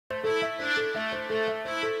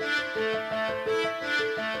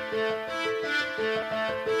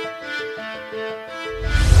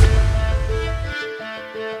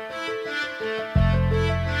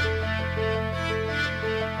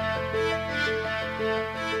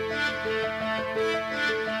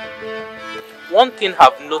One thing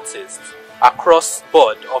I've noticed across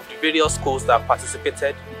board of the various schools that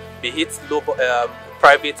participated, be it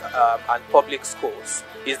private and public schools,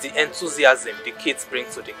 is the enthusiasm the kids bring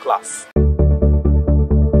to the class.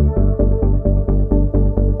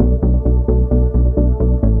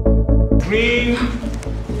 Green,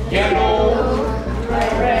 yellow,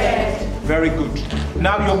 red. Very good.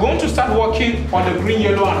 Now you're going to start working on the green,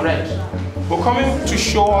 yellow, and red. We're coming to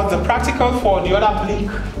show us the practical for the other blink.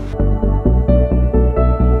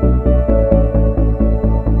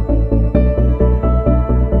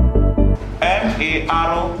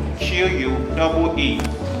 M-A-R-Q-U-E-E.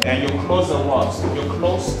 And you close the what? You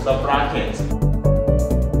close the bracket.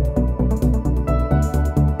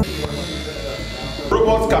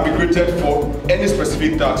 Robots can be created for any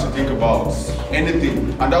specific task you think about,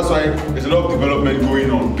 anything, and that's why there's a lot of development going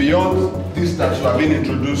on. Beyond this that you are being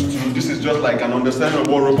introduced to, this is just like an understanding of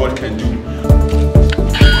what robot can do.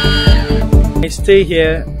 My stay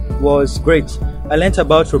here was great. I learned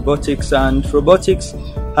about robotics, and robotics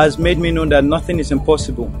has made me know that nothing is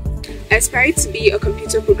impossible. I aspire to be a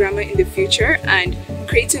computer programmer in the future, and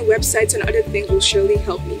creating websites and other things will surely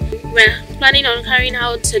help me. We're planning on carrying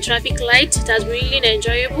out a traffic light. It has been really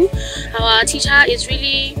enjoyable. Our teacher is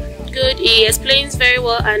really good. He explains very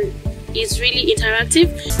well and is really interactive.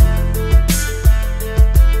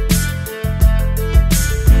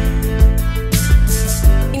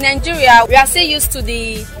 In Nigeria, we are still used to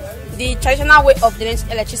the traditional way of doing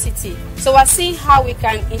electricity. So we're seeing how we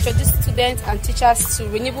can introduce students and teachers to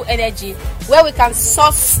renewable energy, where we can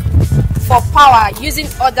source for power using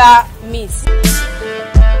other means.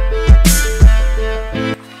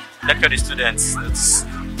 Lecture the students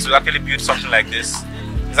to actually build something like this.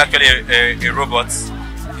 It's actually a robot.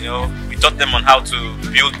 You know, we taught them on how to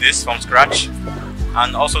build this from scratch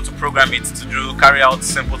and also to program it to carry out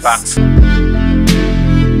simple tasks.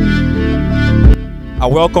 I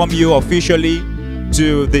welcome you officially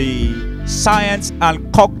to the Science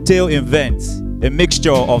and Cocktail event, a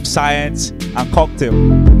mixture of science and cocktail.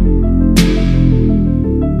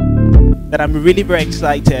 That I'm really very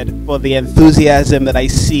excited for the enthusiasm that I've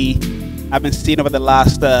been seeing over the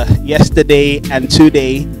last yesterday and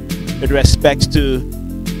today with respect to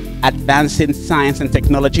advancing science and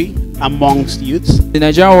technology amongst youths. The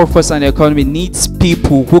Nigerian workforce and the economy needs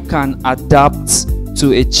people who can adapt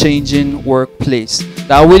to a changing workplace,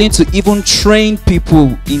 that are willing to even train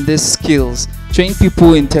people in these skills, train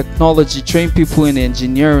people in technology, train people in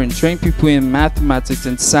engineering, train people in mathematics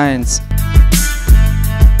and science.